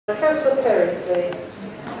Councillor Perry, please.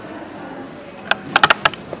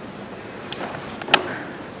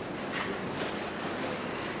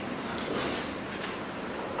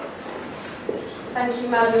 Thank you,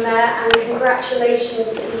 Madam Mayor, and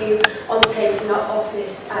congratulations to you on taking up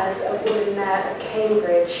office as a woman mayor of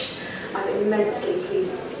Cambridge. I'm immensely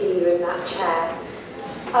pleased to see you in that chair.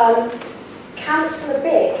 Councillor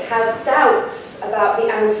Bick has doubts about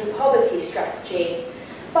the anti-poverty strategy,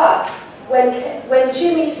 but when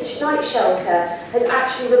Jimmy's Night Shelter has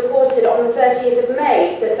actually reported on the 30th of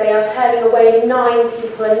May that they are turning away 9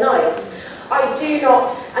 people a night, I do not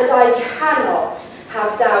and I cannot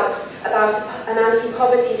have doubts about an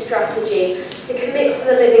anti-poverty strategy to commit to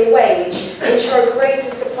the living wage, ensure a greater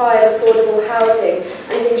supply of affordable housing,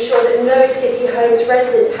 and ensure that no City Homes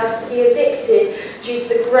resident has to be evicted due to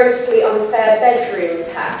the grossly unfair bedroom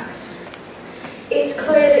tax. It's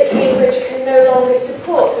clear that Cambridge can no longer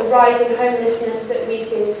support the rising homelessness that we've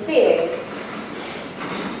been seeing.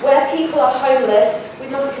 Where people are homeless, we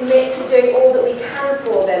must commit to doing all that we can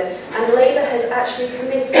for them, and Labour has actually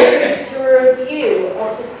committed to a review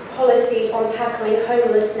of the policies on tackling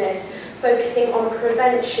homelessness, focusing on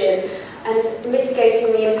prevention and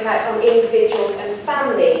mitigating the impact on individuals and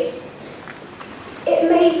families.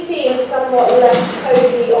 It may seem somewhat less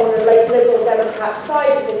cosy on the Liberal Democrat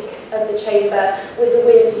side of the chamber, with the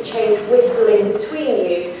winds of change whistling between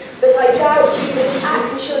you, but I doubt you can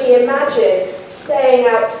actually imagine staying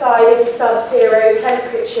outside in sub-zero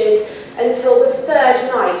temperatures until the 3rd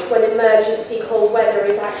night when emergency cold weather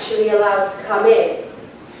is actually allowed to come in.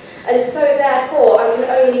 And so therefore I can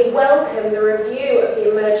only welcome the review of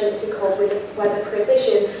the emergency cold weather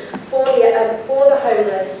provision for the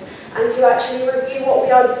homeless, and to actually review what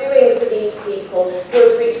we are doing for these people who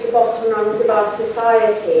have reached the bottom rungs of our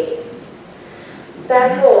society.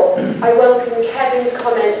 Therefore, I welcome Kevin's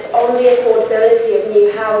comments on the affordability of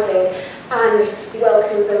new housing and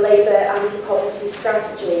welcome the Labour anti-poverty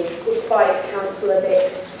strategy, despite Councillor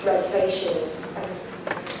Bick's reservations. Thank you.